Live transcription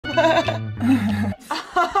How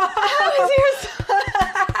is yours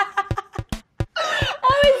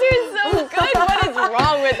so good? What is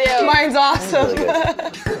wrong with you? Mine's awesome.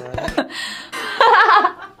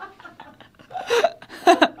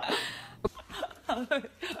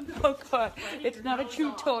 Oh God, it's not a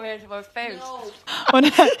true torrent of a face. No. When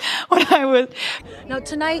I was Now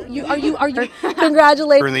tonight, are you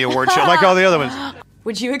congratulations. In the award show, like all the other ones.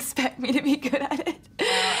 Would you expect me to be good at it?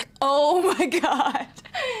 Oh my God.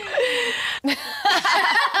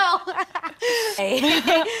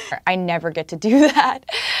 I never get to do that.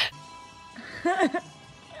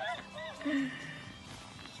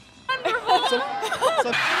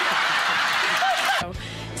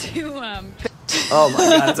 Oh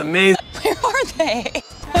my God, it's amazing. Where are they?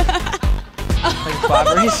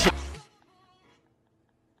 Collaboration.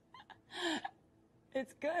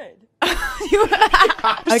 It's good.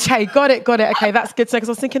 Okay, got it. Okay, that's good. So, because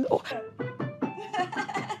I was thinking, oh.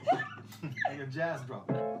 Like a jazz drum.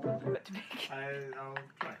 I'll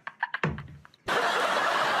try.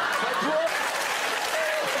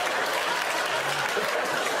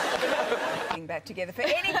 Getting back together for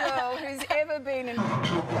any girl who's ever been in.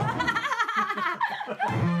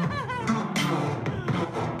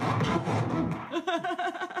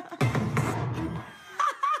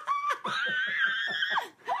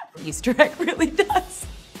 Easter egg really does.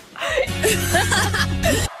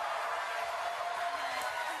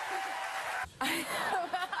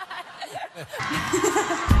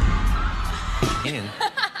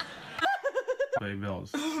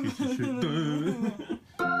 Taebel's.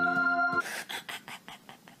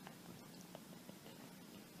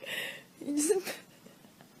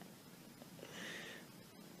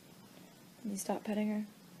 Can you stop petting her?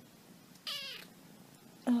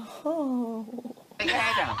 Oh.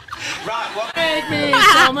 Right, what? Make me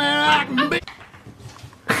something I can be.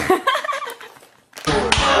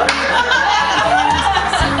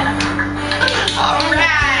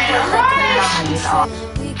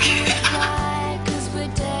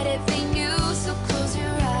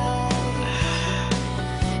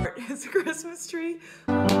 It's a Christmas tree.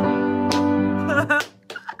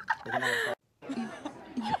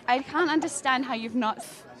 I can't understand how you've not.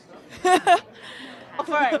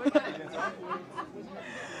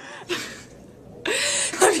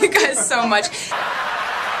 Love you guys so much.